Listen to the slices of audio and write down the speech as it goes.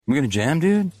We're gonna jam,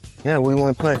 dude? Yeah, what do you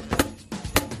want to play?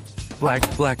 Black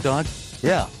Dog?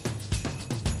 Yeah.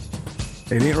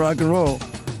 It ain't rock and roll.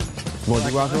 Want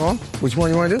to do rock and roll? Which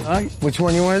one you want to do? All right. Which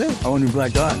one you want to do? I want to do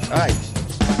Black Dog. All right.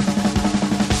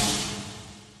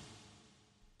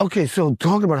 Okay, so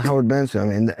talking about Howard Benson, I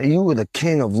mean, you were the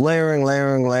king of layering.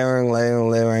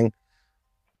 The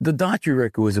Daughtry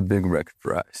record was a big record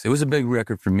for us. It was a big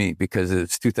record for me because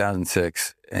it's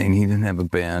 2006 and he didn't have a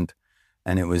band.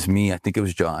 And it was me, I think it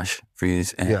was Josh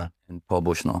Fries and Paul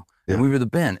Bushnell. Yeah. And we were the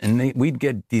band. And we'd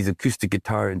get these acoustic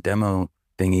guitar and demo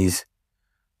thingies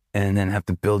and then have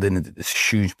to build it into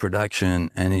this huge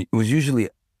production. And it was usually,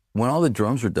 when all the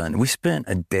drums were done, we spent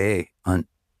a day on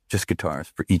just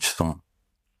guitars for each song.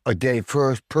 A day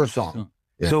per song.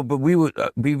 Yeah. So, but we would,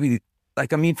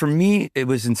 like, I mean, for me, it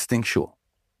was instinctual.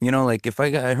 You know, like if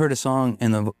I heard a song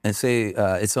and say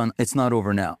it's not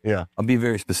over now. Yeah. I'll be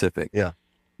very specific. Yeah.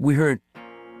 We heard.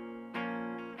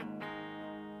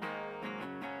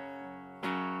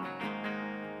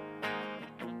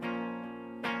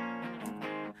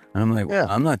 And I'm like, well,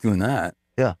 I'm not doing that.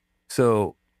 Yeah.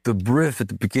 So the riff at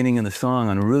the beginning of the song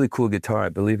on a really cool guitar, I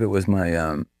believe it was my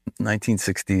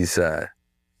 1960s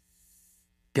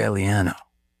Galliano,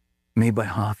 made by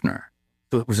Hofner.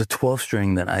 So it was a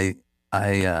 12-string that I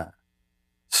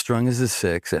strung as a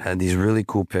 6. It had these really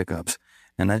cool pickups.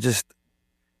 And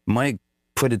Mike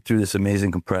put it through this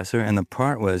amazing compressor, and the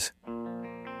part was...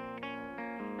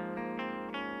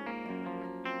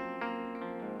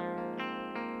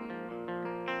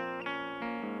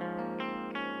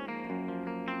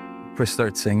 First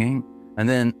start singing, and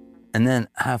then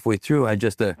halfway through, I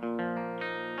just... In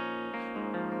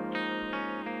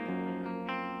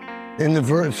the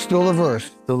verse, still the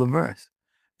verse. Still the verse.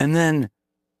 And then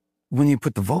when you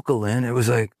put the vocal in, it was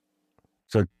like...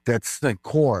 So that's like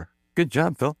core. Good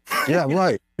job, Phil. Yeah,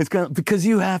 right. It's kind of, because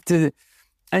you have to...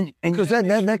 And because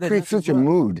that creates such a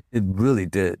mood. It really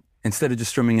did. Instead of just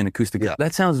strumming an acoustic. Yeah.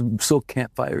 That sounds so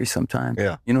campfirey sometimes.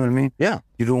 Yeah. You know what I mean? Yeah.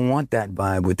 You don't want that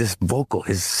vibe with this vocal.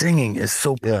 His singing is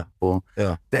so powerful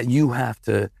that you have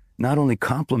to not only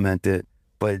complement it,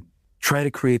 but try to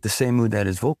create the same mood that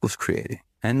his vocal's creating.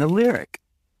 And the lyric,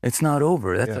 it's not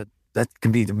over. That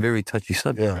can be a very touchy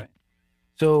subject, right?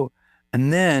 So,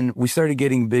 and then we started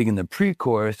getting big in the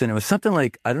pre-chorus, and it was something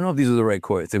like, I don't know if these are the right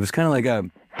chords. It was kind of like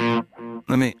I'm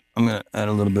going to add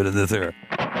a little bit of this here.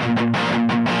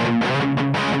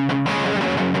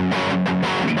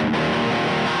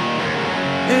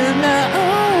 It's not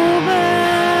over.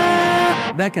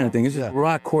 That kind of thing. It's just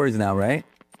rock chords now, right?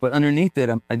 But underneath it,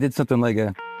 I did something like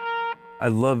I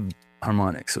love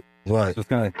harmonics. Right. So it's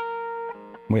kind of like,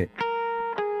 wait.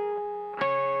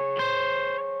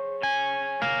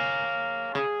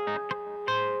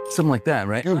 Something like that,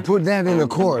 right? You put that in the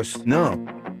chorus. No.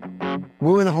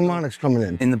 Where were the harmonics coming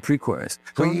in? In the pre-chorus.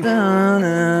 So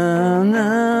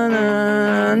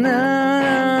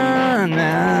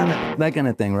that kind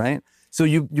of thing, right? So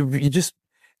you just,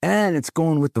 and it's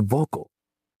going with the vocal.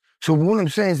 So what I'm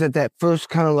saying is that first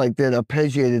kind of like that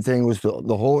arpeggiated thing was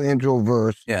the whole intro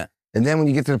verse. Yeah. And then when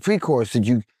you get to the pre-chorus, did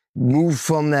you move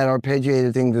from that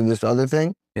arpeggiated thing to this other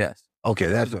thing? Yes. Okay,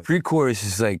 that's the pre-chorus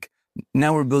is like,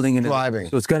 now we're building it. Driving.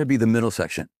 So it's got to be the middle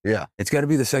section. Yeah. It's got to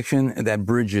be the section that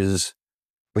bridges.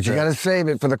 But you got to save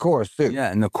it for the chorus too.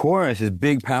 Yeah, and the chorus is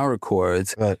big power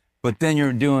chords. Right. But then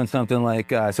you're doing something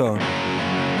like, so.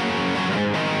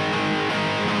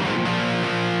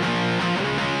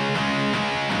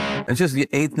 It's just the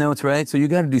 8th notes, right? So you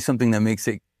got to do something that makes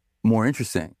it more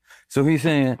interesting. So he's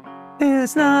saying,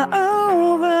 it's not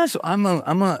over. So I'm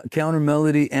a counter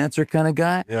melody answer kind of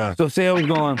guy. Yeah. So say I was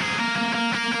going.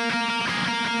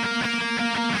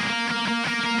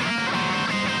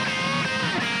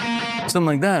 Something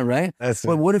like that, right?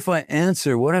 But what if I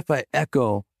answer? What if I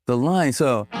echo the line?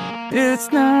 So,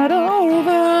 it's not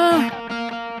over.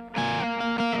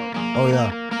 Oh,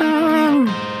 yeah.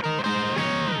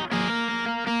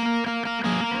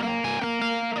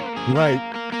 Right.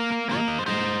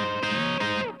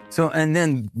 So, and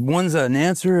then one's an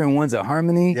answer and one's a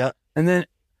harmony. Yeah. And then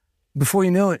before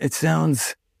you know it, it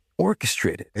sounds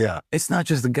orchestrated. Yeah. It's not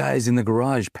just the guys in the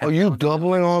garage. Are you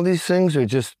doubling all these things or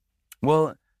just?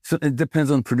 Well, so it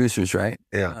depends on producers, right?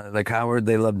 Yeah. Like Howard,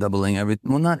 they love doubling everything.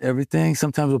 Well, not everything.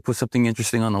 Sometimes we'll put something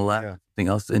interesting on the left, something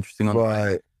else interesting on the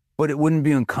right. But it wouldn't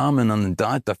be uncommon on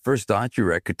the first Daughtry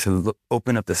record to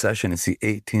open up the session and see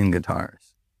 18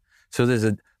 guitars. So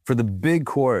for the big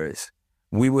chorus,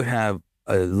 we would have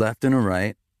a left and a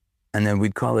right, and then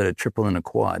we'd call it a triple and a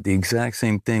quad. The exact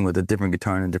same thing with a different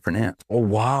guitar and a different amp. Oh,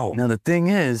 wow. Now, the thing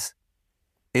is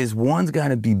one's got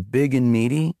to be big and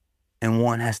meaty, and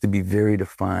one has to be very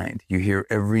defined. You hear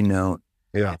every note,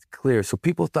 Yeah. It's clear. So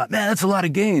people thought, man, that's a lot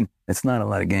of gain. It's not a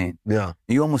lot of gain. Yeah.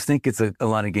 You almost think it's a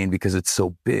lot of gain because it's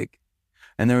so big.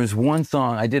 And there was one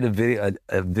song, I did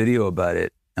a video about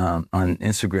it on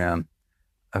Instagram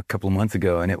a couple of months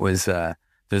ago, and it was,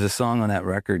 there's a song on that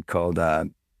record called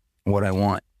What I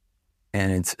Want,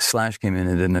 and it's Slash came in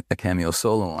and did a cameo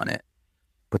solo on it.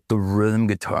 But the rhythm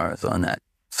guitars on that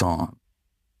song,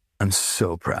 I'm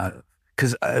so proud of.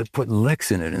 Because I put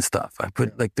licks in it and stuff. I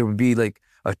put, like, there would be, like,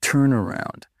 a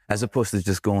turnaround as opposed to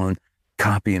just going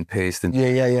copy and paste. And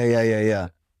Yeah.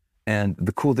 And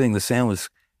the cool thing, the sound was,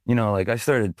 you know, like, I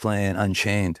started playing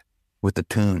Unchained with the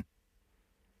tune.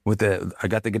 I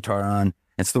got the guitar on.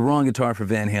 It's the wrong guitar for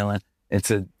Van Halen. It's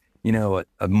a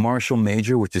Marshall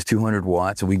Major, which is 200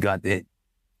 watts, and we got it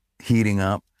heating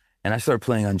up. And I started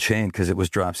playing Unchained because it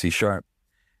was drop C sharp.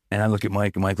 And I look at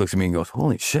Mike, and Mike looks at me and goes,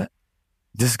 holy shit,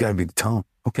 this has got to be the tone.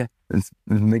 Okay, let's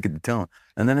make it the tone.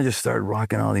 And then I just started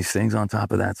rocking all these things on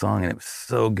top of that song, and it was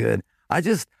so good. I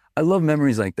love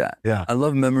memories like that. Yeah. I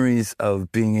love memories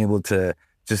of being able to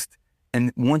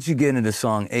and once you get into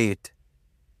song 8,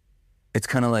 it's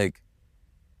kind of like,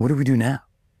 what do we do now?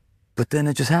 But then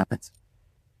it just happens.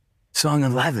 Song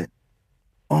 11.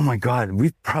 Oh my God,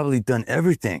 we've probably done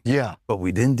everything. Yeah. But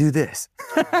we didn't do this.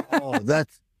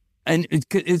 And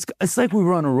it's like we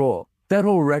were on a roll. That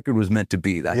whole record was meant to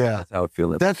be. That's how I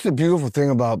feel. That's the beautiful thing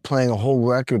about playing a whole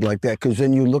record like that, because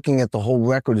then you're looking at the whole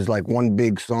record as like one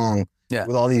big song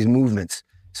with all these movements.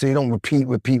 So you don't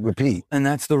repeat. And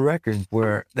that's the record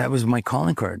where that was my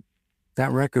calling card.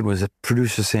 That record was a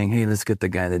producer saying, hey, let's get the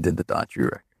guy that did the Daughtry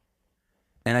record.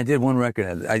 And I did one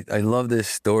record. I love this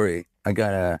story. I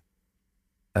got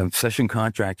a session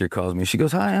contractor calls me. She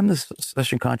goes, hi, I'm the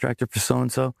session contractor for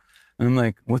so-and-so. And I'm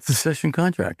like, what's the session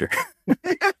contractor?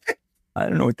 I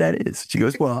don't know what that is. She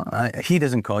goes, well, he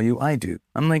doesn't call you, I do.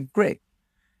 I'm like, great.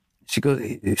 She goes,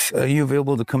 are you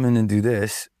available to come in and do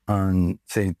this on,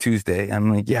 say, Tuesday?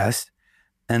 I'm like, yes.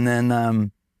 And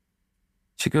then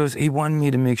she goes, he wanted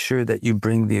me to make sure that you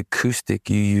bring the acoustic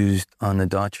you used on the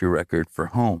Daughtry record for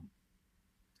home.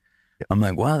 I'm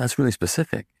like, wow, that's really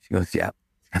specific. She goes, yeah,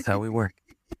 that's how we work.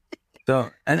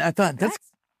 So, and I thought,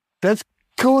 that's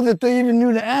cool that they even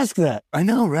knew to ask that. I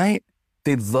know, right?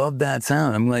 They love that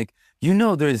sound. I'm like,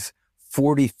 there's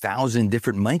 40,000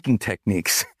 different miking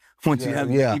techniques once you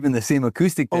have even the same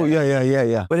acoustic. Oh,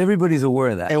 yeah. But everybody's aware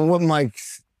of that. And what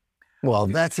mics? Well,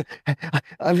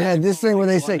 I've had this thing where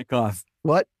they say,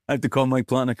 what? I have to call Mike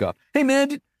Plotnikoff. Hey,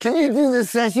 man. Can you do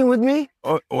this session with me?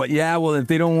 Well, if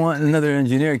they don't want another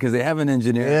engineer, because they have an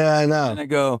engineer. Yeah, I know. And I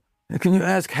go, can you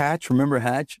ask Hatch? Remember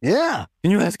Hatch? Yeah.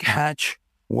 Can you ask Hatch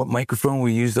what microphone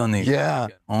we used on the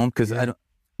home? Because I don't.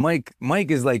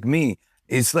 Mike is like me.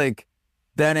 It's like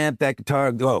that amp, that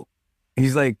guitar, go.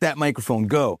 He's like, that microphone,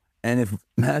 go. And if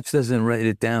Hatch doesn't write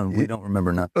it down, we don't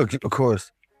remember nothing. Okay, of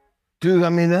course. Dude, I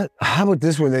mean, how about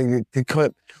this where they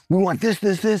clip, we want this,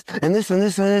 and this, and this, and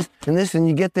this, and this, and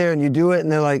you get there and you do it,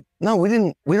 and they're like, no, we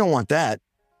don't want that.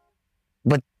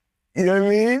 But, you know what I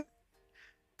mean?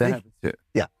 That happens too.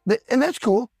 Yeah, and that's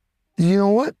cool. You know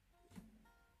what?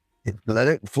 Let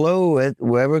it flow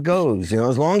wherever it goes,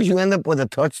 as long as you end up with a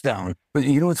touchdown. But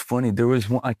you know what's funny? There was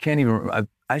one, I can't even,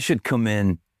 I should come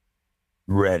in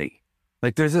ready.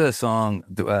 Like there's a song,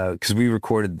 because we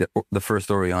recorded the first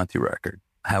Orianti record.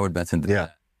 Howard Benson did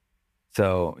that.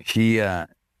 So she liked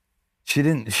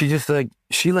the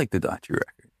Daughtry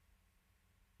record.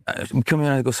 I'm coming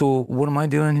in, I go, so what am I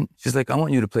doing? She's like, I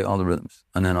want you to play all the rhythms,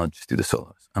 and then I'll just do the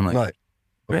solos. I'm like,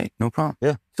 great, no problem.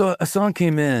 Yeah. So a song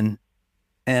came in,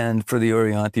 and for the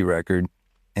Orianti record,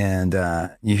 and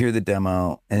you hear the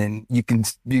demo, and you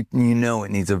know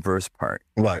it needs a verse part.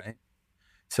 Right.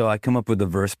 So I come up with the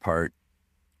verse part,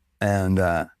 and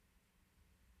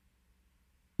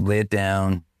lay it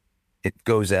down. It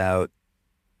goes out.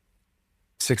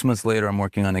 6 months later, I'm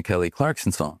working on a Kelly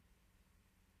Clarkson song,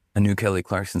 a new Kelly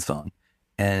Clarkson song,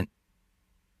 and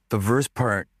the verse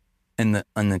part on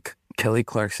the Kelly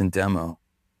Clarkson demo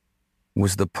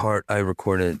was the part I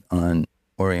recorded on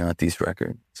Orianti's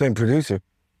record. Same producer?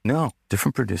 No,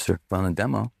 different producer on the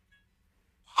demo.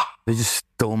 They just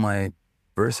stole my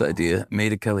verse idea,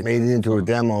 made it into a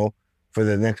demo for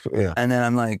the next. Yeah. And then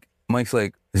I'm like, Mike's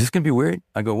like, is this gonna be weird?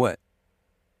 I go, what?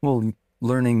 Well,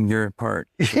 learning your part.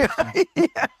 Yeah.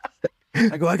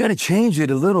 I go, I got to change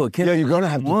it a little. You're going to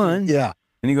have one. Yeah.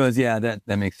 And he goes, yeah, that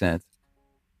makes sense.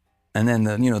 And then,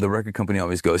 the record company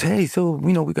always goes, hey, so,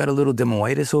 we got a little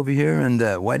demoitis over here, and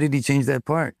why did he change that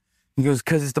part? He goes,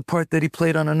 because it's the part that he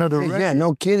played on another record. Yeah,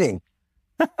 no kidding.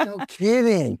 No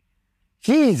kidding.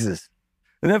 Jesus.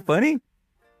 Isn't that funny?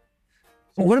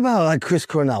 What about like Chris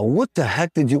Cornell? What the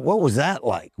heck what was that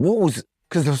like? What was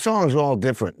because the songs are all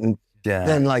different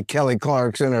than like Kelly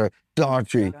Clarkson or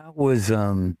Daughtry. That was,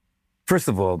 first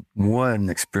of all, what an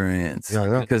experience. Yeah, I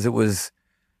know. Because it was,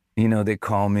 they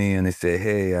call me and they say,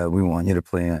 hey, we want you to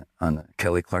play on a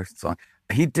Kelly Clarkson song.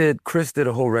 Chris did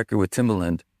a whole record with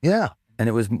Timbaland. Yeah. And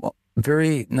it was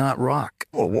very not rock.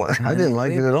 Well, I didn't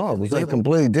like it at all. It was like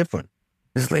completely different.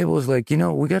 This label was like,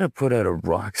 we got to put out a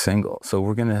rock single. So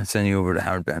we're going to send you over to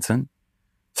Howard Benson.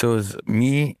 So it was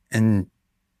me and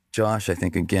Josh, I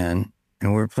think, again.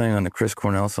 And we were playing on the Chris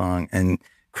Cornell song. And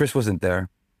Chris wasn't there.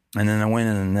 And then I went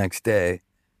in the next day.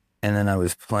 And then I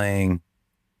was playing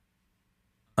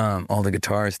all the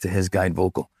guitars to his guide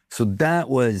vocal. So that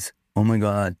was, oh my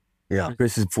God. Yeah.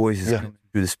 Chris's voice is coming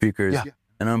through the speakers. Yeah.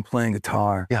 And I'm playing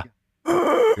guitar. Yeah.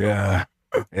 Yeah.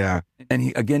 Yeah. And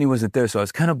he wasn't there. So I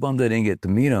was kind of bummed I didn't get to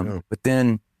meet him. Yeah. But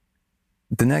then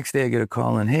the next day I get a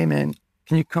call and, hey man,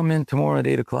 can you come in tomorrow at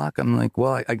 8:00? I'm like,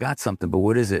 well, I got something, but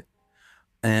what is it?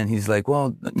 And he's like,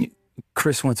 well,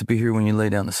 Chris wants to be here when you lay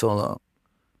down the solo.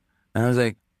 And I was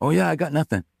like, oh yeah, I got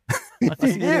nothing.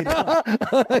 Yeah,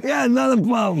 not a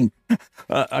problem.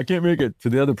 I can't make it to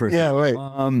the other person. Yeah,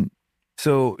 right.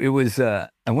 So it was, I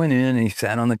went in and he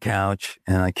sat on the couch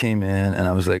and I came in and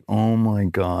I was like, oh my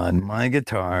God, my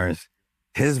guitars,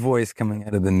 his voice coming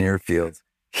out of the near fields.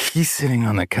 He's sitting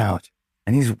on the couch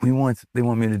and they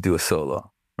want me to do a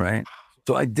solo, right?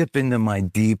 So I dip into my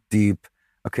deep,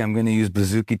 okay, I'm going to use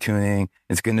bouzouki tuning.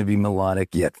 It's going to be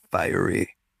melodic yet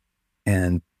fiery.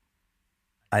 And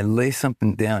I lay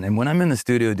something down. And when I'm in the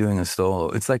studio doing a solo,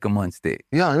 it's like I'm on stage.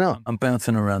 Yeah, I know. I'm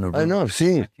bouncing around the room. I know, I've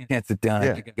seen it. I can't sit down.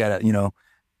 Yeah. I gotta,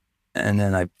 and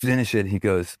then I finish it. He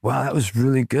goes, wow, that was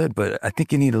really good, but I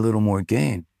think you need a little more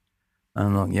gain.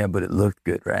 I'm like, yeah, but it looked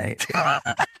good, right?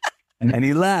 And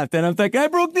he laughed. And I'm like, I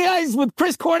broke the ice with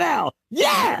Chris Cornell.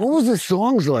 Yeah! What was the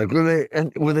songs like?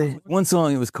 Were they? One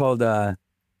song, it was called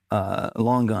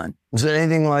Long Gone. Was it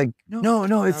anything like? No,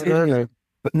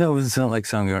 But no, it wasn't like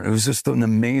Soundgarden. It was just an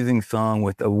amazing song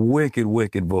with a wicked,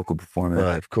 wicked vocal performance.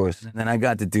 Right, of course. And then I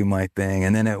got to do my thing,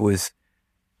 and then it was,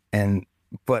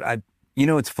 but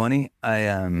it's funny.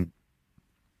 I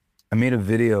made a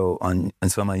video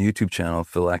it's on my YouTube channel,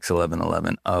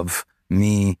 PhilX1111, of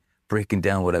me breaking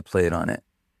down what I played on it.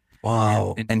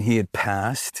 Wow. And he had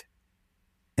passed,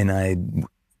 and I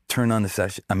turned on the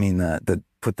session.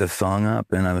 Put the song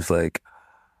up, and I was like,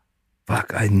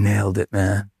 fuck, I nailed it,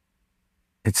 man.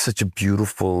 It's such a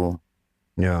beautiful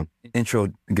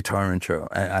guitar intro.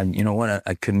 You know what?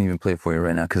 I couldn't even play it for you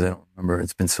right now because I don't remember.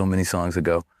 It's been so many songs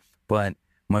ago. But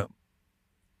I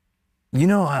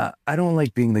don't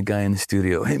like being the guy in the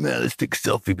studio. Hey man, let's take a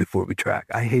selfie before we track.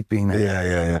 I hate being that.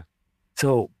 Yeah.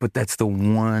 So, but that's the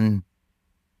one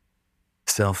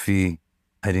selfie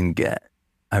I didn't get.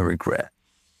 I regret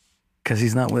because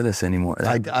he's not with us anymore.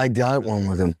 I got one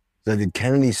with him. I did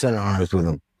Kennedy Center Honors with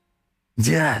him.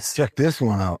 Yes. Check this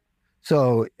one out.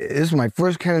 So this is my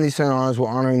first Kennedy Center Honors. We're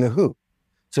honoring the Who.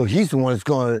 So he's the one that's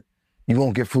going, you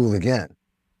won't get fooled again.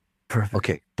 Perfect.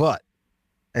 Okay,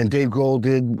 and Dave Grohl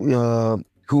did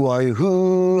Who Are You,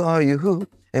 Who Are You, Who?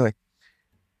 Anyway,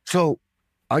 so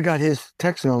I got his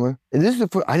text number. And this is the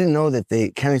first, I didn't know that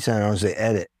Kennedy Center Honors, they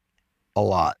edit a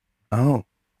lot. Oh.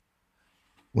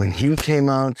 When he came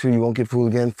out to You Won't Get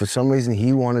Fooled Again, for some reason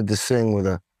he wanted to sing with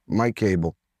a mic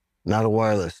cable, not a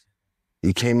wireless.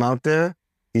 He came out there.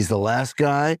 He's the last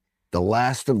guy, the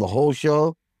last of the whole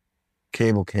show.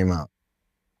 Cable came out.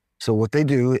 So what they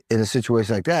do in a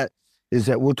situation like that is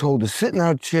that we're told to sit in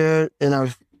our chair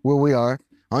where we are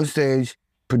on stage.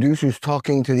 Producers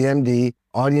talking to the MD.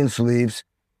 Audience leaves,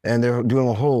 and they're doing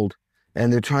a hold,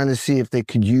 and they're trying to see if they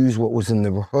could use what was in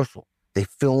the rehearsal. They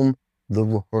film the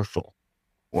rehearsal.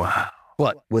 Wow.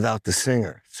 But without the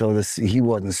singer, so he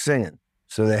wasn't singing,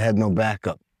 so they had no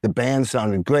backup. The band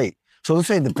sounded great. So let's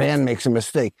say the band makes a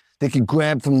mistake. They could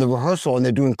grab from the rehearsal and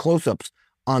they're doing close-ups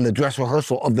on the dress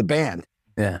rehearsal of the band.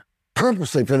 Yeah.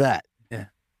 Purposely for that. Yeah.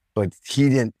 But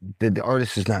the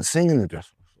artist is not singing the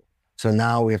dress rehearsal. So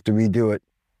now we have to redo it.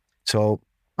 So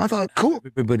I thought, cool.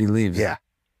 Everybody leaves. Yeah.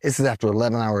 This is after an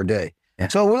 11-hour day. Yeah.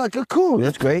 So we're like, oh, cool,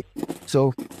 that's great.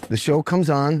 So the show comes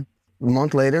on a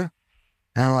month later,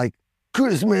 and I'm like,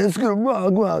 Chris, man, it's gonna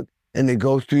rock. And they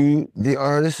go through the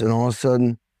artist, and all of a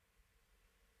sudden,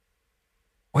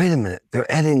 wait a minute,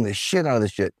 they're editing the shit out of the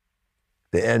shit.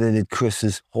 They edited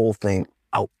Chris's whole thing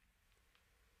out.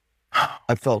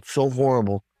 I felt so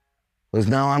horrible because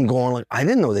now I'm going like, I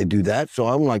didn't know they do that. So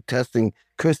I'm like testing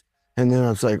Chris. And then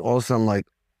it's like, all of a sudden I'm like,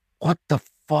 what the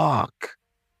fuck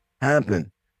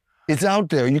happened? It's out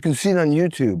there. You can see it on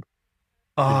YouTube.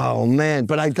 Oh man,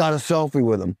 but I got a selfie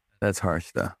with him. That's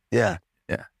harsh though. Yeah.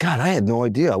 Yeah. God, I had no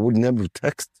idea. I would never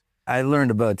text I learned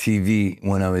about TV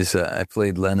when I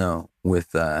played Leno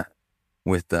with Rob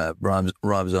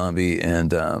Zombie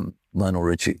and Lionel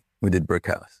Richie. We did Brick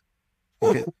House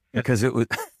because it was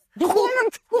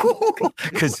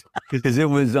because it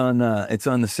was on it's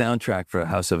on the soundtrack for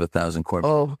House of a Thousand Corpses.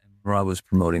 Oh, Rob was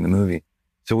promoting the movie,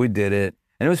 so we did it,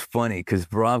 and it was funny because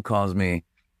Rob calls me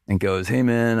and goes, "Hey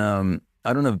man,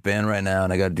 I don't have a band right now,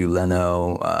 and I got to do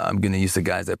Leno. I'm going to use the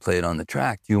guys that played on the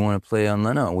track. Do you want to play on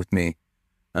Leno with me?"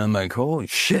 And I'm like, "Holy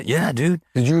shit, yeah, dude."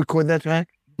 Did you record that track?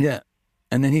 Yeah.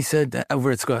 And then he said,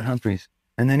 over at Scott Humphreys.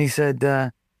 And then he said,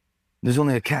 "There's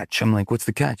only a catch." I'm like, "What's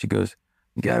the catch?" He goes,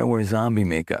 "You got to wear zombie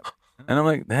makeup." And I'm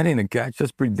like, "That ain't a catch.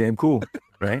 That's pretty damn cool."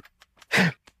 Right?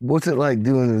 What's it like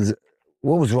doing this?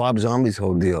 What was Rob Zombie's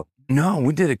whole deal? No,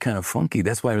 we did it kind of funky.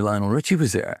 That's why Lionel Richie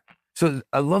was there. So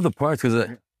I love the parts because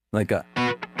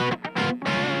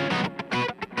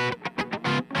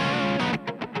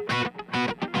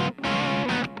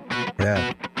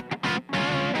yeah.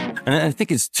 And I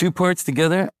think it's two parts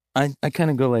together. I kind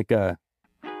of go like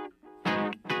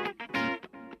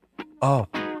oh,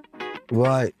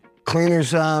 right. Cleaner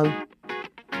sound.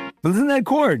 Listen to that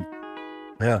chord.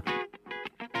 Yeah.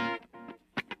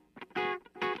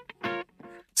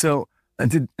 So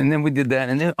and then we did that,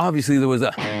 and then obviously there was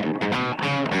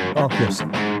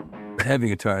heavy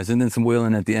guitars, and then some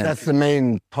wailing at the end. That's the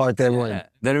main part that everyone.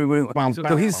 That everybody.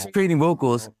 So he's creating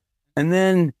vocals, and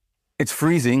then it's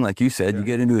freezing, like you said. You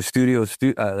get into a studio,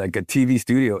 like a TV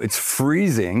studio. It's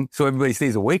freezing, so everybody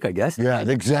stays awake, I guess. Yeah,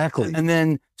 exactly. And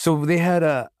then so they had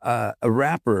a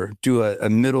rapper do a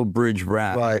middle bridge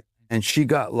rap, Right. and she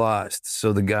got lost.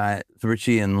 So the guy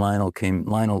Richie and Lionel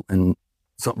and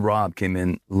Rob came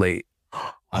in late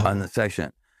on the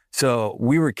section. So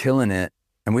we were killing it,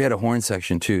 and we had a horn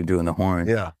section too, doing the horn.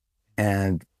 Yeah.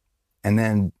 And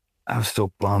then I was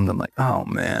so bummed. I'm like, "Oh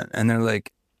man!" And they're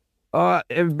like,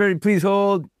 "Everybody, please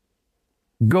hold.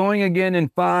 Going again in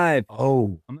 5."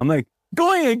 Oh. I'm like,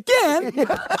 "Going again?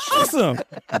 Awesome!"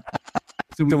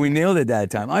 So we nailed it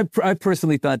that time. I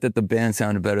personally thought that the band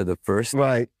sounded better the first,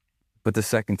 Right. but the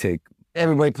second take,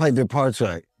 Everybody played their parts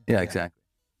right. yeah, exactly.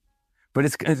 But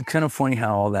it's kind of funny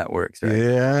how all that works, right?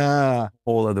 Yeah.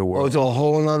 Whole other world. Oh, it's a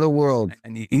whole other world.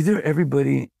 And either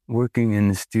everybody working in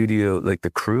the studio, like the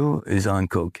crew, is on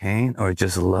cocaine or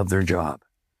just love their job.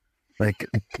 Like,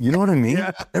 you know what I mean?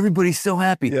 Yeah. Everybody's so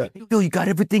happy. Yeah. "Hey, Bill, you got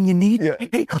everything you need? Yeah.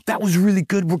 Hey, that was really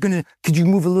good. Could you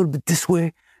move a little bit this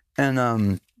way?" And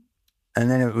then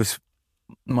it was,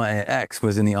 my ex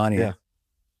was in the audience. Yeah.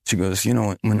 She goes,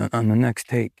 "When on the next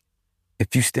take,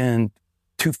 if you stand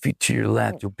 2 feet to your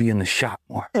left, you'll be in the shot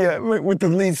more." Yeah, with the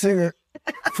lead singer.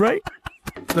 Right?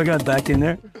 So I got back in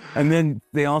there. And then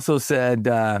they also said,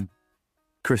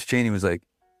 Chris Chaney was like,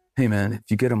 "Hey man, if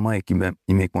you get a mic, you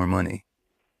make more money."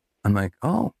 I'm like,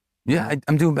 "Oh, yeah,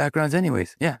 I'm doing backgrounds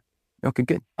anyways." "Yeah, okay,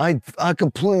 good." I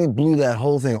completely blew that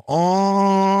whole thing.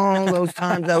 All those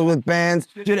times I was with bands.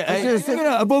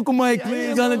 A vocal mic,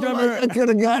 please, on the drummer. I could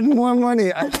have gotten more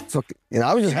money. I was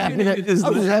just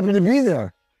happy to be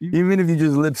there. Even if you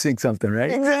just lip sync something,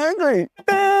 right? Exactly.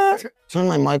 Turn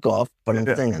my mic off, but I'm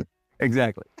singing.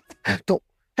 Exactly.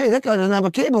 Hey, that guy doesn't have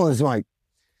a cable in his mic.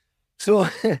 So, all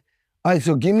right.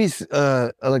 So give me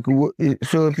so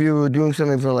if you were doing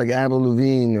something for like Avril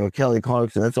Lavigne or Kelly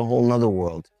Clarkson, that's a whole nother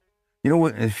world. You know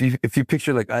what? If you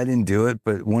picture, like, I didn't do it,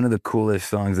 but one of the coolest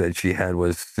songs that she had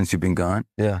was "Since You've Been Gone."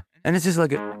 Yeah. And it's just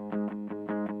like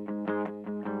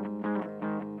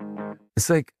it's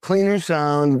like Cleaner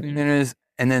sound.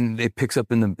 and then it picks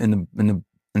up in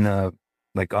the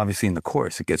like, obviously in the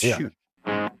chorus it gets shoot.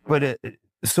 But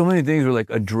so many things were like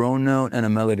a drone note and a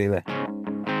melody, like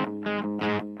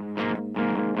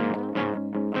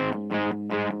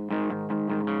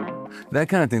that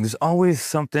kind of thing. There's always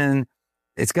something.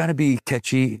 It's got to be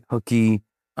catchy, hooky.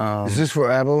 Is this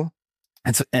for Avril?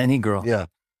 It's any girl. Yeah.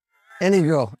 Any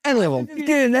girl. Any of them.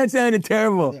 Again, that sounded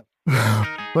terrible. Yeah.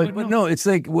 But no, it's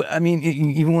like, I mean,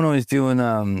 even when I was doing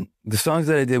the songs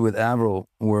that I did with Avril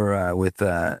were with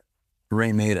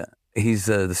Ray Maida. He's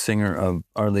the singer of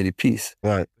Our Lady Peace.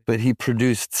 Right. But he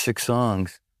produced 6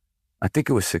 songs. I think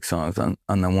it was 6 songs on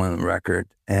the one record.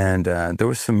 And there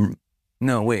was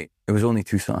it was only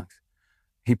 2 songs.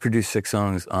 He produced 6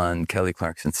 songs on Kelly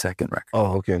Clarkson's second record.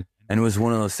 Oh, okay. And it was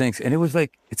one of those things. And it was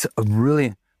like,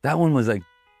 that one was like,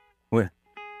 what?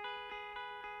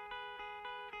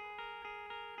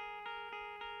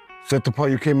 Is that the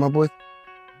part you came up with?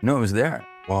 No, it was there.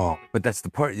 Wow. But that's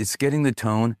the part. It's getting the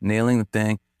tone, nailing the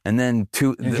thing. And then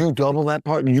Did you double that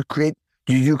part? Did you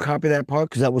copy that part?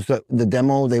 Because that was the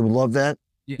demo. They would love that.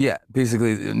 Yeah,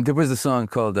 basically, there was a song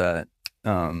called,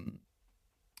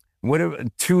 whatever,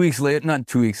 2 weeks later, not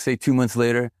 2 weeks, say 2 months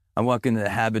later, I I walk into the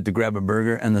Habit to grab a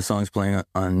burger and the song's playing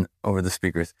on over the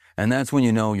speakers. And that's when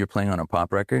you know you're playing on a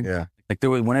pop record. Yeah. Like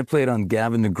when I played on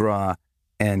Gavin DeGraw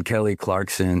and Kelly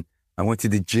Clarkson, I went to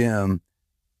the gym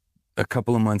a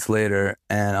couple of months later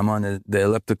and I'm on the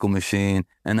elliptical machine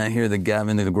and I hear the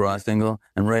Gavin DeGraw single.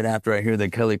 And right after I hear the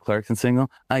Kelly Clarkson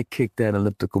single, I kick that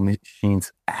elliptical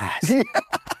machine's ass.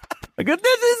 I go,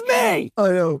 this is me. I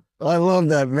know. I love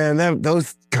that, man. God.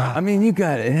 I mean, you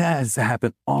got it. It has to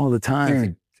happen all the time.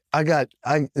 Dude,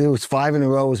 it was 5 in a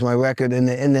row was my record. And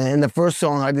the first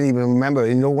song I didn't even remember.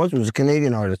 You know what? It was a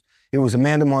Canadian artist. It was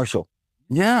Amanda Marshall.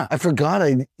 Yeah. I forgot.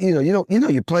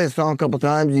 You play a song a couple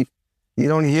times, you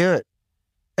don't hear it.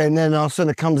 And then all of a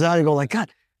sudden it comes out, you go like, God,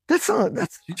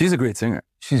 she's a great singer.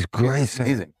 She's great singer.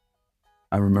 Amazing.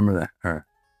 I remember her.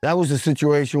 That was a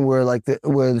situation where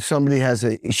where somebody has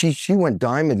she went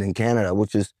diamond in Canada,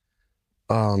 which is,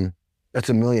 that's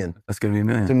 $1 million. That's going to be $1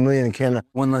 million. It's $1 million in Canada.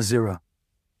 1 less zero.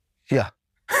 Yeah.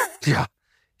 Yeah.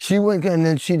 She went, and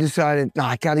then she decided, no,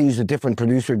 I got to use a different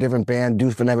producer, different band,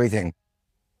 different everything.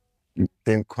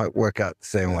 Didn't quite work out the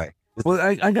same way. Well,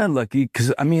 I got lucky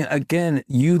because, I mean, again,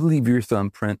 you leave your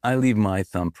thumbprint, I leave my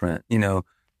thumbprint. You know,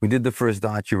 we did the first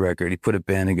Dachi record. He put a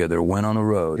band together, went on the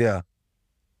road. Yeah.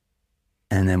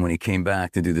 And then when he came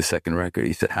back to do the second record,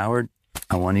 he said, Howard,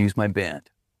 I want to use my band.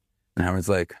 And Howard's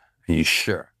like, are you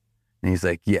sure? And he's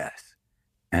like, yes.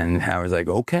 And Howard's like,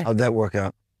 okay. How'd that work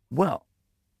out? Well,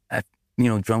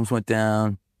 drums went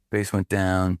down, bass went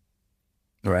down,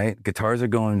 right? Guitars are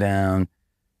going down.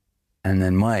 And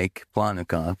then Mike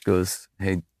Plotnikoff goes,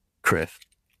 hey, Chris,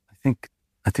 I think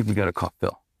we got to call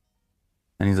Phil.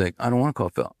 And he's like, I don't want to call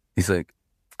Phil. He's like,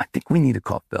 I think we need to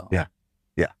call Phil. Yeah.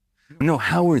 Yeah. No,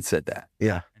 Howard said that.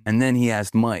 Yeah. And then he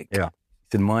asked Mike. Yeah.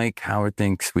 He said, Mike, Howard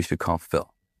thinks we should call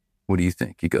Phil. What do you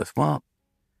think? He goes, well,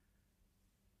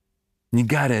 you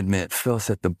got to admit, Phil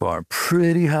set the bar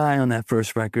pretty high on that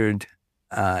first record.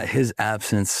 His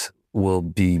absence will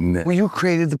be missed. Well, you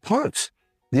created the parts.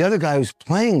 The other guy was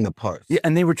playing the parts. Yeah,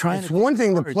 and they were trying It's one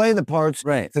thing to play the parts.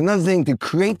 Right. It's another thing to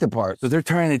create the parts. So they're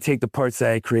trying to take the parts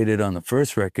that I created on the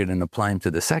first record and apply them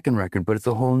to the second record, but it's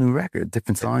a whole new record,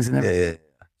 different songs and everything.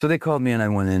 Yeah. So they called me and I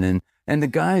went in and the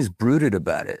guys brooded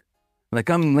about it. Like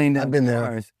I'm laying down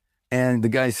guitars and the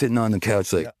guy's sitting on the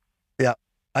couch like, yeah.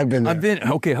 I've been there.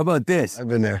 Okay, how about this? I've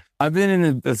been there. I've been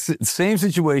in the same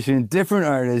situation, different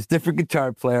artist, different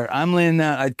guitar player. I'm laying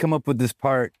down, I'd come up with this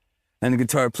part and the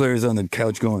guitar player's on the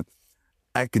couch going,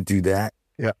 I could do that.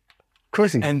 Yeah. Of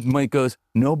course he can. And Mike goes,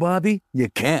 no, Bobby, you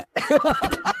can't.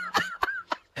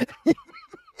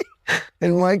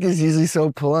 And Mike is usually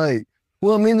so polite.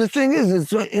 Well, I mean, the thing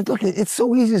is, it's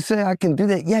so easy to say, I can do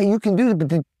that. Yeah, you can do that,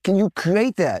 but can you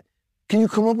create that? Can you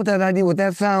come up with that idea, with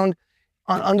that sound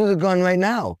under the gun right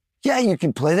now? Yeah, you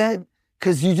can play that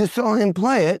because you just saw him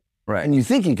play it. Right. And you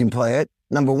think you can play it,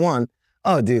 number one.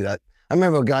 Oh, dude, I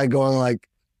remember a guy going like,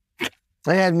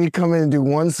 they had me come in and do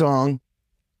one song.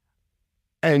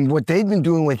 And what they'd been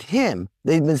doing with him,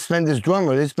 they'd spend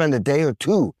a day or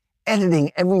two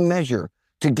editing every measure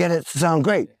to get it to sound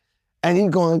great. And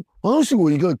he'd go, honestly, well,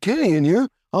 you got Kenny in here.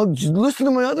 I'll just listen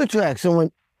to my other tracks. I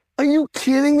went, are you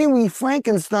kidding me? We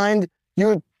Frankensteined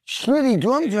your shitty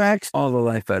drum tracks. All the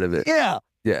life out of it. Yeah.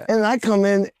 Yeah. And I come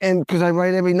in and, because I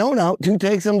write every note out, 2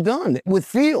 takes, I'm done with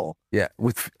feel. Yeah.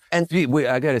 Wait,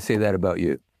 I got to say that about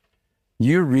you.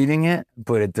 You're reading it,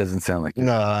 but it doesn't sound like it.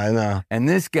 No, I know. And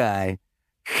this guy,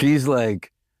 he's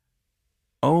like,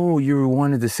 oh, you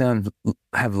wanted to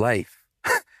have life.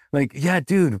 Like, yeah,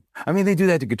 dude. I mean, they do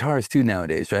that to guitars too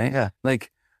nowadays, right? Yeah.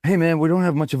 Like, hey, man, we don't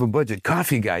have much of a budget.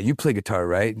 Coffee guy, you play guitar,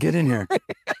 right? Get in here.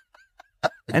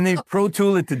 And they Pro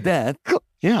Tool it to death.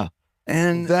 Yeah.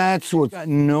 And that's what got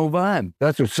no vibe.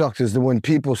 That's what sucks is when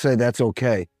people say that's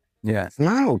okay. Yeah. It's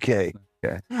not okay.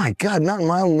 Okay. Oh my God, not in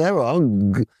my own era.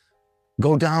 I'll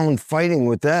go down fighting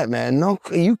with that, man. No,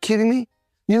 are you kidding me?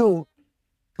 You know,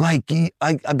 like,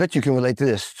 I bet you can relate to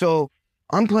this. So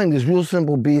I'm playing this real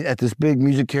simple beat at this big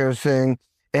music care thing,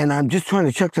 and I'm just trying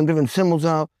to check some different cymbals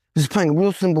out. Just playing a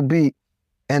real simple beat,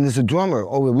 and there's a drummer,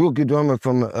 a real good drummer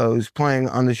from who's playing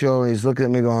on the show, and he's looking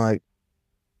at me going like,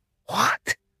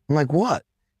 what? I'm like, what?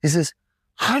 He says,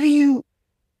 how do you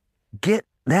get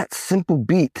that simple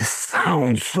beat to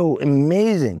sound so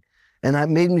amazing? And that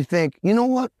made me think, you know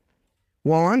what?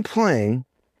 While I'm playing,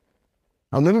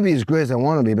 I'll never be as great as I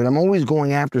want to be, but I'm always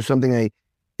going after something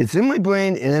it's in my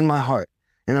brain and in my heart.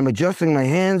 And I'm adjusting my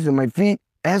hands and my feet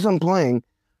as I'm playing,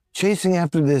 chasing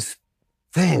after this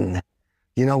thing,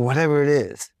 you know, whatever it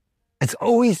is. It's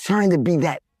always trying to be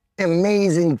that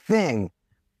amazing thing.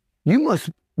 You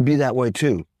must be that way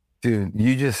too. Dude,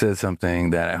 you just said something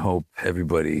that I hope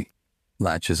everybody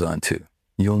latches on to.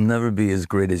 you'll never be as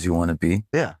great as you want to be.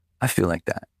 Yeah. I feel like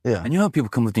that. Yeah. And you know how people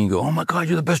come up to you and go, oh my God,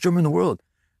 you're the best drummer in the world.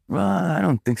 Well, I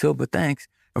don't think so, but thanks.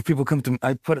 Or people come to me,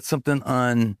 I put something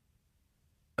on,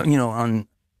 on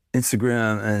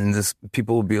Instagram, and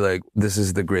people will be like, this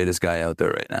is the greatest guy out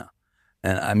there right now.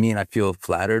 And I mean, I feel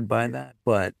flattered by that,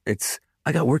 but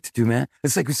I got work to do, man.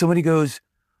 It's like when somebody goes,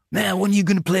 man, when are you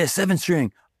going to play a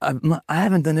 7-string? I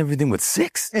haven't done everything with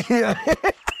 6. Yeah.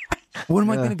 What am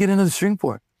I going to get another string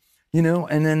for?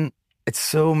 And then it's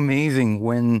so amazing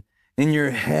when in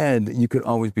your head, you could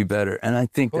always be better. And I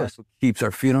think that's what keeps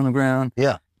our feet on the ground.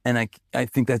 Yeah. And I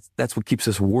think that's what keeps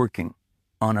us working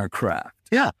on our craft.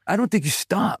 Yeah. I don't think you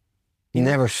stop. You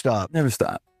never stop. Never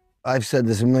stop. I've said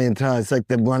this a million times. It's like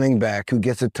the running back who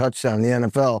gets a touchdown in the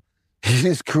NFL.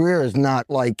 His career is not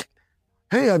like,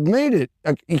 hey, I've made it.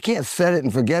 You can't set it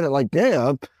and forget it like,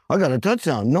 yeah, I got a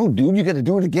touchdown. No, dude, you got to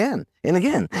do it again and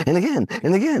again and again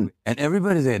and again. And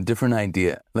everybody's a different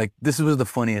idea. Like, this was the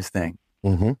funniest thing.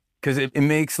 Mm-hmm. Because it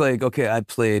makes like, okay, I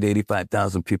played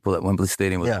 85,000 people at Wembley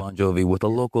Stadium with Bon Jovi with a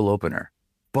local opener.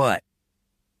 But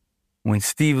when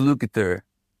Steve Lukather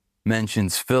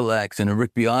mentions Phil X in a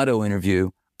Rick Beato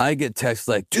interview, I get texts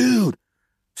like, dude,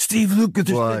 Steve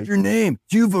Lukather said your name.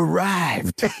 You've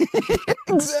arrived.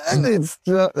 Exactly.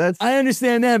 I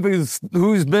understand that because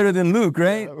who's better than Luke,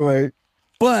 right? Right.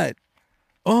 But,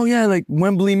 oh yeah, like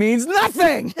Wembley means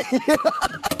nothing.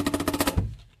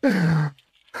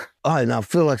 All right, now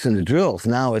Phil X and the Drills.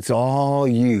 Now it's all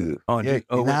you.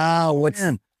 Now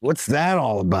what's that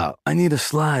all about? I need a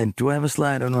slide. Do I have a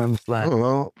slide? I don't have a slide. I don't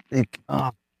know.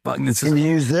 Fuck, Can you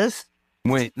use this?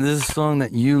 Wait, this is a song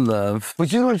that you love.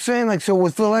 But you know what I'm saying? Like, so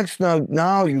with Phil X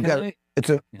now you got it's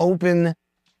an open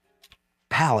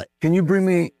palette. Can you bring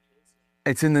me?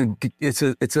 It's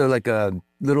like a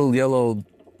little yellow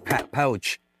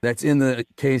pouch that's in the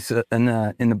case in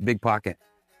the big pocket.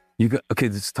 Okay,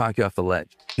 let's talk you off the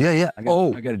ledge. Yeah. I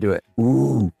got to do it.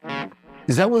 Ooh.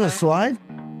 Is that with a slide?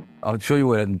 I'll show you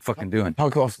what I'm fucking doing.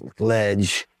 Talk off the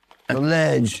ledge. The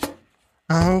ledge.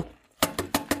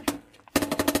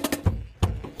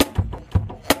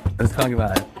 Let's talk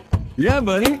about it. Yeah,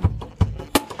 buddy.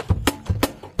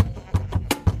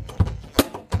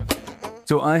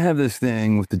 So I have this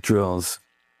thing with the drills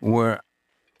where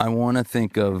I want to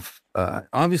think of,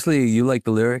 obviously you like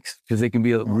the lyrics because they can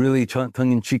be really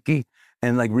tongue-in-cheeky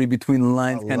and like read between the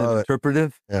lines, kind of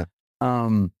interpretive. Yeah.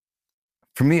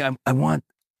 For me, I want,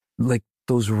 like,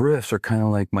 those riffs are kind of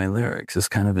like my lyrics. It's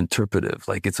kind of interpretive.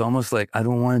 Like, it's almost like I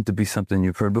don't want it to be something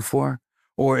you've heard before.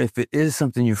 Or if it is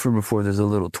something you've heard before, there's a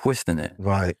little twist in it.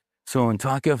 Right. So in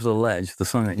Talk Off the Ledge, the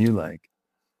song that you like,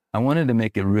 I wanted to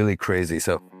make it really crazy.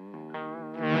 So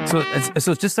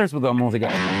it just starts with a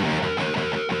multi-guy.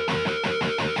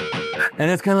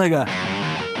 And it's kind of like a...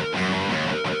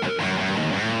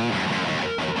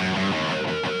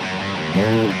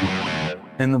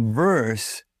 In the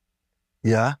verse...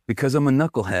 Yeah. Because I'm a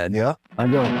knucklehead. Yeah. I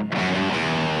go...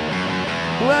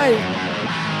 Right.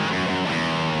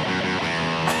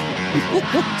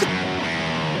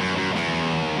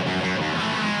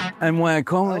 And why I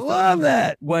call myself... I love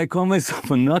that. Why I call myself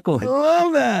a knucklehead... I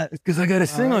love that. Because I got to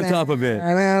sing on top of it.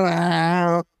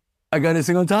 I got to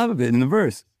sing on top of it in the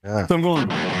verse. Yeah. So I'm going...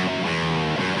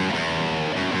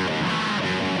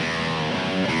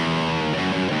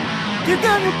 You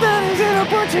got your feelings in a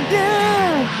bunch of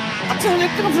down. I'll tell you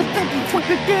comes a thinking quick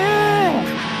again.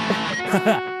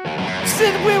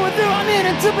 Sit with you, I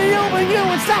needed to be over you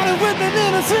and started with an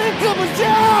innocent cup of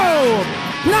Joe.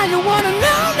 Now you wanna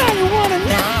know, now you wanna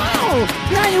know,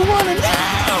 now you wanna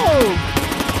know.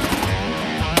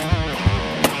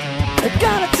 I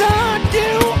gotta talk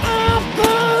you off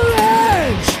the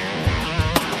ledge.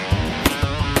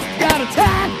 Gotta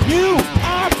talk you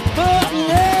off the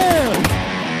ledge.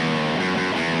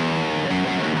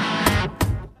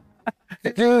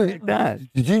 Dude,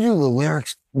 did you do the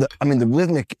lyrics, the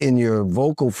rhythmic in your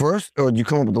vocal first, or did you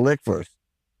come up with the lick first?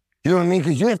 You know what I mean?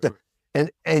 Because you have to,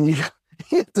 and you have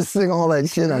to sing all that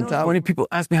shit on top. Many people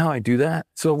ask me how I do that.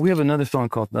 So we have another song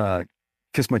called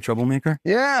Kiss My Troublemaker.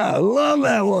 Yeah, I love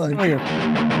that one.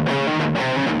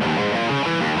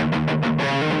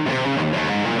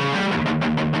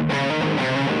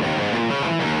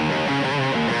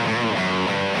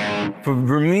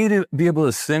 For me to be able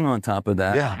to sing on top of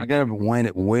that, I gotta wind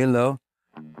it way low.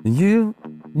 You've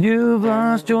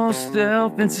lost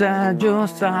yourself inside your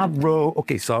sorrow.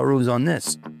 Okay, sorrow's on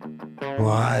this.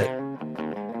 What?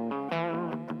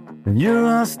 You're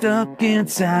all stuck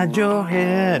inside your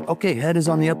head. Okay, head is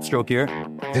on the upstroke here.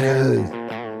 Dude.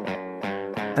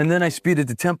 And then I speeded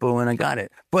the tempo and I got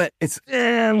it. But it's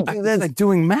Damn, like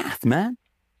doing math, man.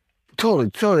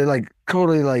 Totally like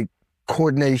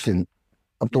coordination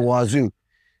up the wazoo.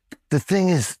 The thing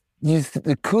is,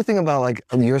 the cool thing about like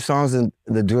your songs and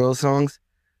the drill songs,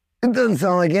 it doesn't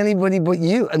sound like anybody but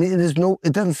you. I mean,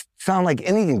 it doesn't sound like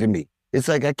anything to me. It's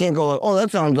like, I can't go like, oh,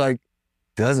 that sounds like,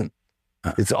 doesn't.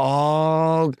 It's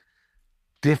all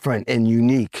different and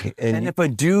unique. And if I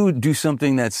do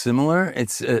something that's similar,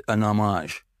 it's an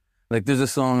homage. Like there's a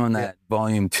song on that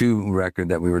Volume 2 record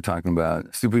that we were talking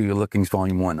about, Super Good Looking's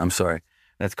Volume 1, I'm sorry.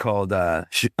 That's called,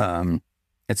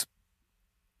 it's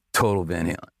Total Van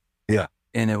Halen. Yeah.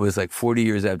 And it was like 40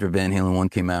 years after Van Halen 1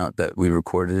 came out that we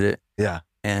recorded it. Yeah.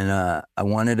 And I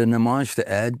wanted an homage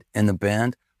to Ed and the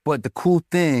band. But the cool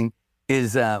thing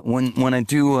is that when I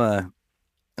do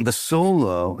the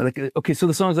solo, like, okay, so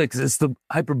the song's like, it's the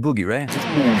hyper boogie, right?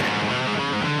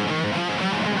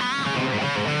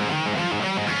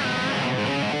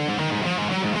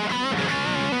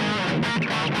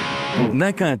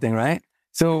 That kind of thing, right?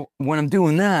 So when I'm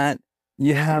doing that,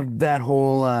 you have that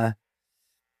whole,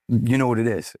 you know what it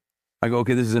is. I go,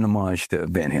 okay, this is an homage to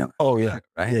Van Halen. Oh, yeah.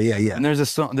 Right? Yeah. And there's a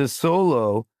song, this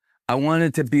solo, I want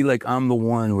it to be like I'm the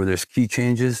one where there's key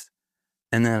changes.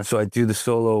 And then, so I do the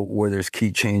solo where there's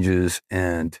key changes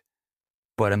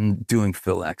but I'm doing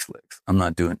Phil X licks. I'm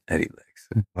not doing Eddie licks.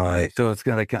 All right. So it's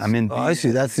kind of, I'm in. Oh, I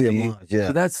see. That's the homage, yeah.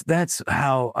 So that's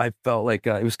how I felt like,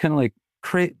 it was kind of like,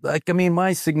 I mean,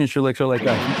 my signature licks are like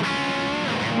that.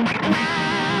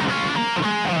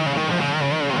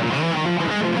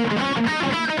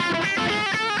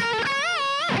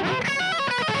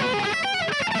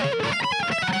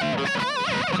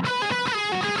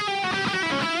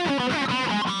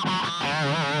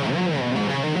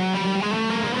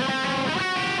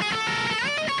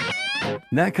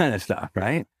 That kind of stuff,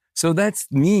 right? So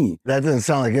that's me. That doesn't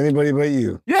sound like anybody but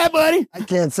you. Yeah, buddy. I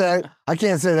can't say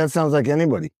that sounds like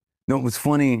anybody. No, it was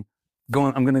funny.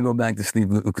 I'm going to go back to Steve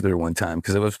Lukather one time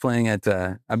because I was playing at,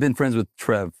 I've been friends with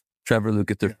Trevor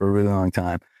Lukather for a really long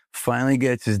time. Finally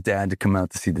gets his dad to come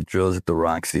out to see the drills at the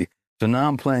Roxy. So now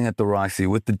I'm playing at the Roxy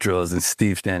with the drills and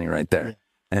Steve standing right there.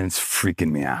 And it's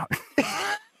freaking me out.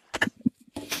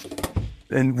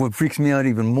 And what freaks me out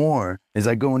even more is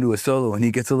I go into a solo and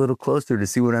he gets a little closer to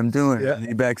see what I'm doing. Yeah. And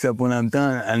he backs up when I'm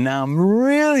done. And now I'm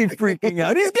really freaking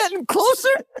out. He's getting closer,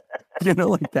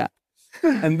 like that.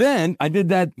 And then I did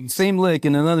that same lick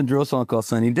in another drill song called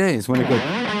Sunny Days when it goes.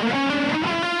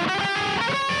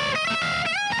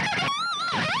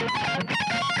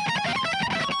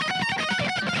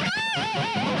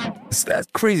 That's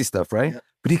crazy stuff, right? Yeah.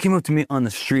 But he came up to me on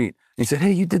the street and he said,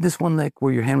 hey, you did this one lick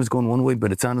where your hand was going one way,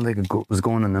 but it sounded like it was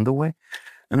going another way.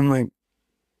 And I'm like,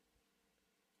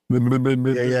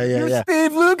 yeah.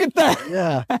 Steve, look at that.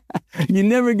 Yeah. You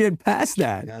never get past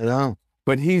that. I know.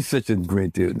 But he's such a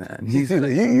great dude, man.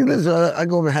 I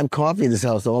go over and have coffee at his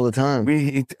house all the time.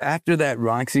 After that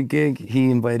Roxy gig, he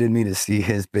invited me to see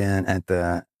his band at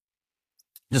the...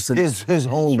 his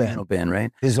own band,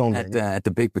 right? His own band. At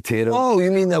the Baked Potato. Oh,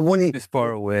 you mean that when he... This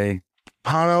far away.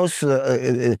 Panos,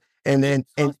 and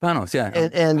Panos, yeah.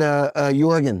 And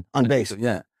Jorgen on bass.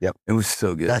 Yeah. Yep. It was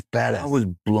so good. That's badass. I was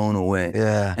blown away.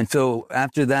 Yeah. And so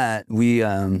after that, we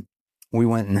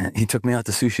went and he took me out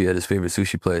to sushi at his favorite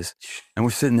sushi place. And we're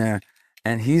sitting there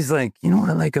and he's like, you know what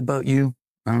I like about you?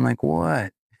 And I'm like,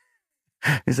 what?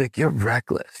 He's like, you're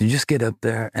reckless. You just get up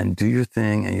there and do your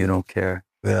thing and you don't care.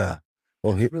 Yeah.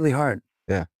 Well, it's really hard.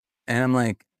 Yeah. And I'm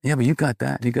like, yeah, but you got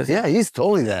that. He goes, yeah, he's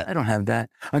totally that. I don't have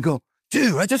that. I go,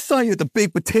 dude, I just saw you at the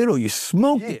Baked Potato. You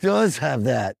smoked it. He does have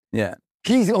that. Yeah.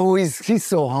 He's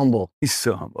so humble. He's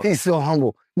so humble. He's so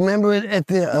humble. Remember it at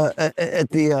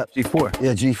the G4.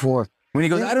 Yeah, G4. When he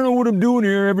goes, I don't know what I'm doing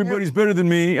here. Everybody's better than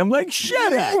me. I'm like,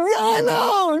 shut up. I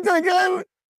know. It's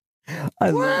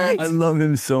like, I love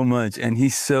him so much. And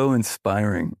he's so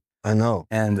inspiring. I know.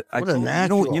 And what a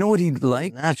natural. You know what he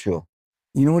liked? Natural.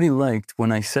 You know what he liked?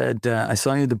 When I said, I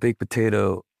saw you at the Baked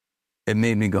Potato, it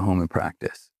made me go home and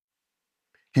practice.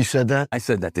 He said that? I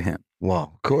said that to him.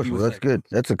 Wow, of course. Well, that's good.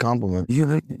 That's a compliment.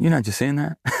 You're not just saying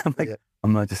that? I'm like,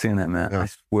 I'm not just saying that, man. Yeah. I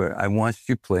swear. I watched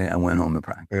you play. I went home and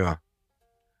practice. Yeah.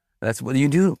 That's what you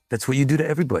do. That's what you do to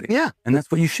everybody. Yeah. And that's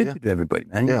what you should do to everybody,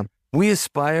 man. Yeah. We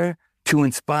aspire to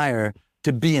inspire,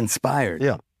 to be inspired.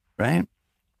 Yeah. Right?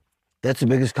 That's the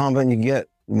biggest compliment you get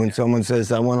when someone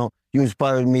says, you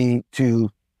inspired me,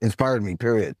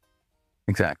 period.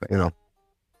 Exactly.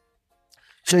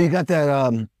 So you got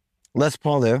that Les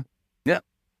Paul there. Yeah.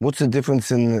 What's the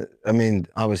difference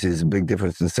obviously there's a big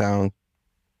difference in sound.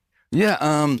 Yeah,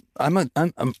 I'm an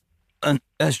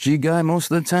SG guy most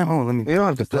of the time. You don't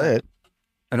have to play it.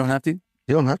 I don't have to?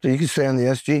 You don't have to. You can stay on the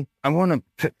SG. I want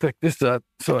to pick this up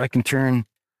so I can turn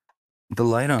the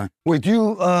light on. Wait,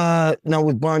 now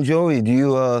with Bon Jovi, do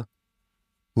you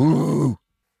Ooh.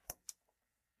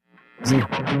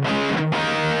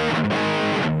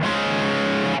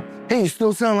 Hey, you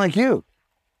still sound like you.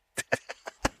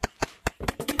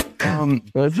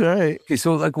 That's right. Okay,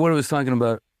 so like what I was talking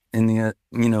about in the,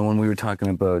 when we were talking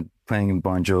about playing in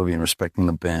Bon Jovi and respecting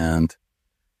the band.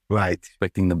 Right.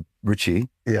 Respecting the Richie.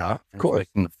 Yeah, of course.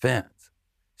 Respecting the fans.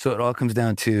 So it all comes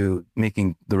down to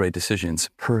making the right decisions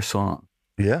per song.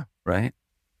 Yeah. Right?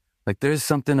 Like there's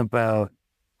something about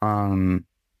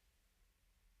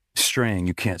straying,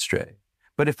 you can't stray.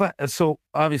 But so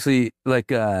obviously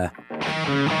like and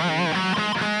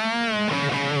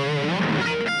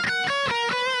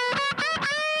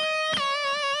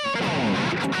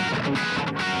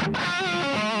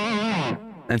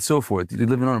so forth. You're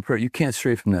living on a prayer. You can't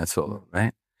stray from that solo,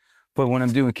 right? But when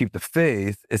I'm doing Keep the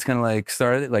Faith, it's kind of like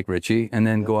start it like Richie and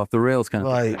then go off the rails kind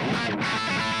of. Right.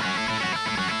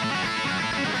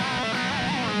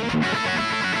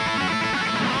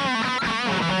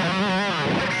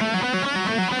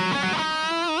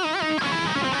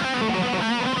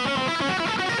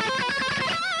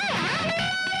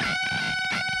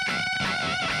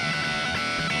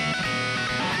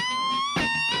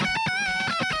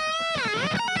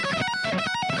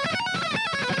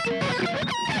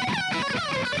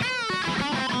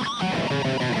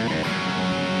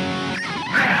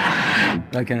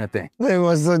 That kind of thing.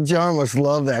 John must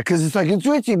love that because it's like it's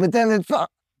Richie, but then it's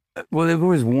well, there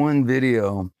was one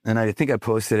video, and I think I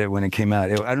posted it when it came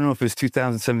out. I don't know if it was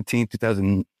 2017,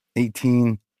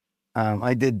 2018.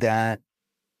 I did that,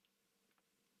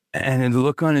 and the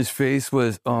look on his face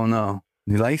was, "Oh no,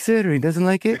 he likes it or he doesn't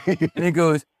like it." And he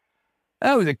goes,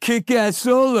 "That was a kick-ass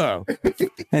solo,"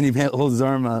 and he holds his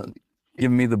arm out,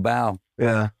 giving me the bow.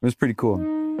 Yeah, it was pretty cool.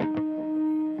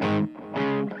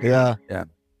 Yeah. Yeah.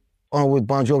 Oh, with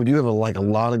Bon Jovi, do you have a lot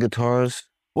of guitars?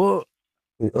 Well,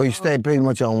 or you stay pretty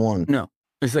much on one? No,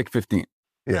 it's like 15.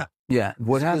 Yeah. Yeah.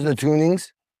 What happens? The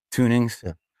tunings? Tunings.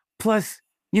 Yeah. Plus,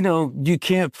 you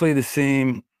can't play the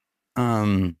same,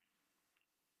 you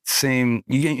can't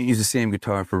use the same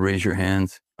guitar for Raise Your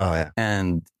Hands. Oh, yeah.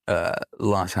 And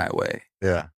Lost Highway.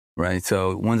 Yeah. Right?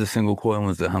 So one's a single coil,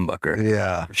 one's a humbucker.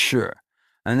 Yeah. For sure.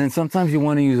 And then sometimes you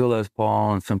want to use a Les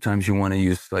Paul, and sometimes you want to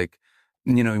use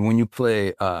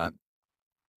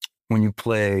when you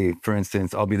play, for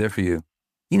instance, I'll Be There For You,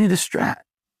 you need a Strat.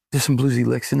 There's some bluesy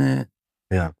licks in it.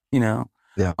 Yeah. Yeah.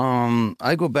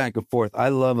 I go back and forth. I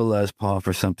love a Les Paul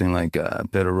for something like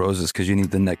Bed of Roses because you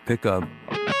need the neck pickup.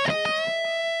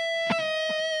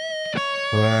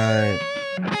 Right.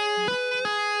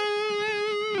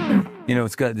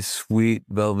 It's got this sweet,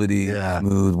 velvety,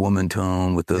 smooth woman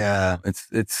tone with the. Yeah.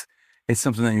 It's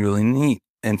something that you really need.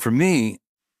 And for me,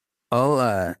 a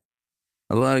lot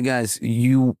of guys,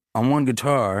 on one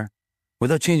guitar,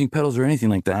 without changing pedals or anything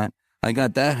like that, I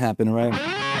got that happening, right?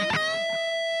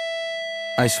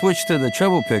 I switched to the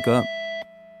treble pickup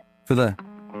for the...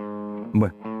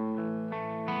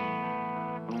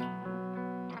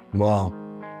 Wow.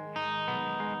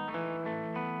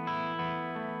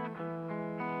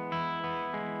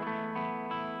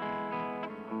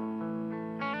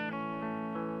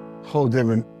 Whole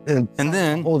different... And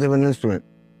then... Whole different instrument.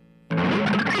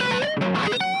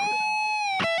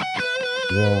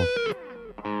 Wow.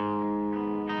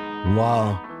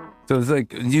 Wow. So it's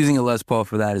like using a Les Paul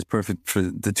for that is perfect for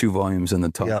the two volumes and the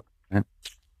top. Yep. Right?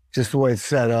 Just the way it's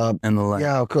set up. And the light.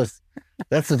 Yeah, of course.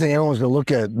 That's the thing everyone's going to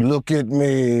look at. Look at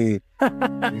me.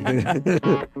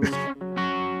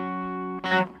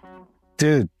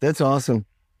 Dude, that's awesome.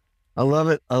 I love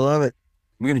it. I love it.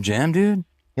 We're going to jam, dude?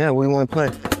 Yeah, what do you want to play?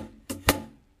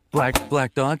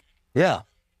 Black Dog? Yeah.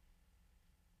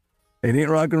 It ain't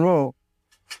rock and roll.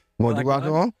 Want to do rock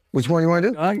and roll? Which one you want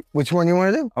to do? Dog? Which one you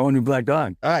want to do? I want to do Black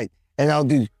Dog. All right. And I'll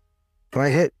do, can I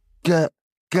hit, gut.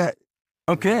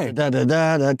 Okay.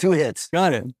 Da, 2 hits.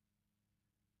 Got it.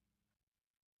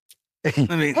 Hey,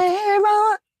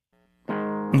 mama.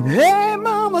 Hey,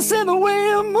 mama, said the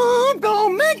way I move,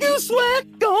 gonna make you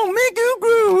sweat, gonna make you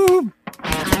groove.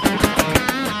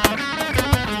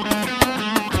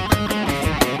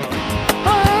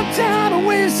 I'm tired of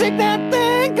way you shake that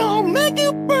thing, gonna make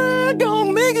you burn,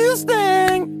 gonna make you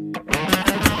sting.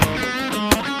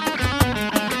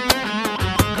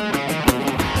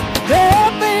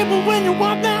 Hey, baby, when you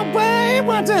walk that way,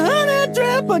 watch a honey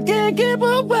drip, I can't keep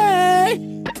away.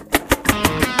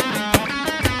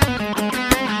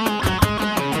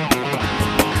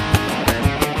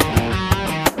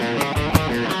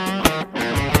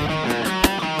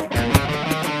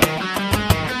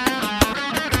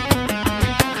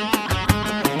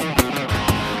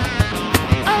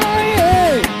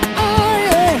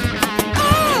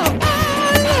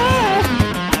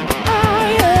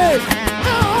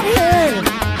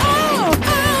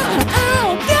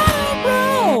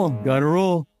 Gotta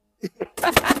roll.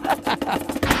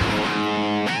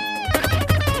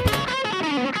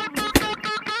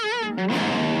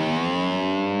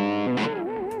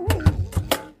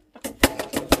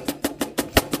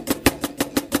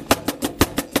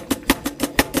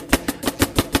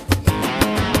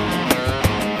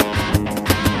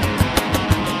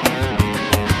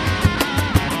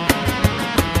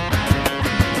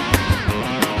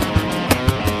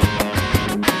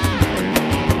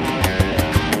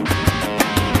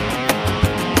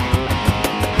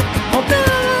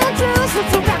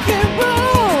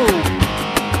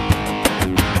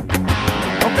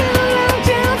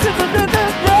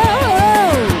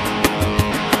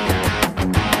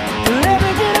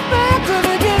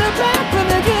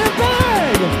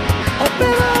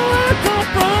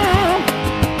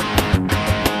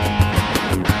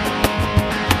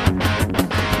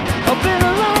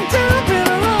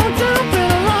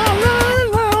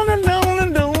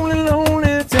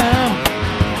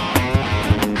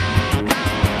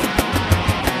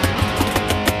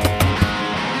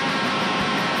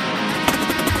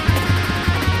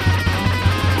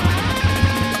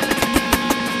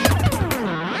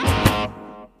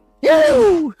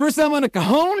 First time on a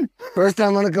cajon? First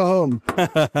time on a cajon.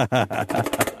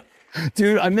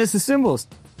 Dude, I miss the cymbals.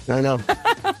 I know.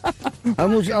 I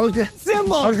was going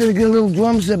to get a little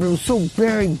drum set, but it was so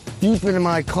buried deep into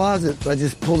my closet, I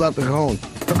just pulled out the cajon.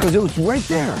 Because it was right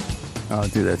there. Oh,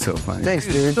 dude, that's so funny. Thanks,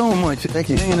 dude. So much. Thank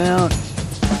you. Hanging out.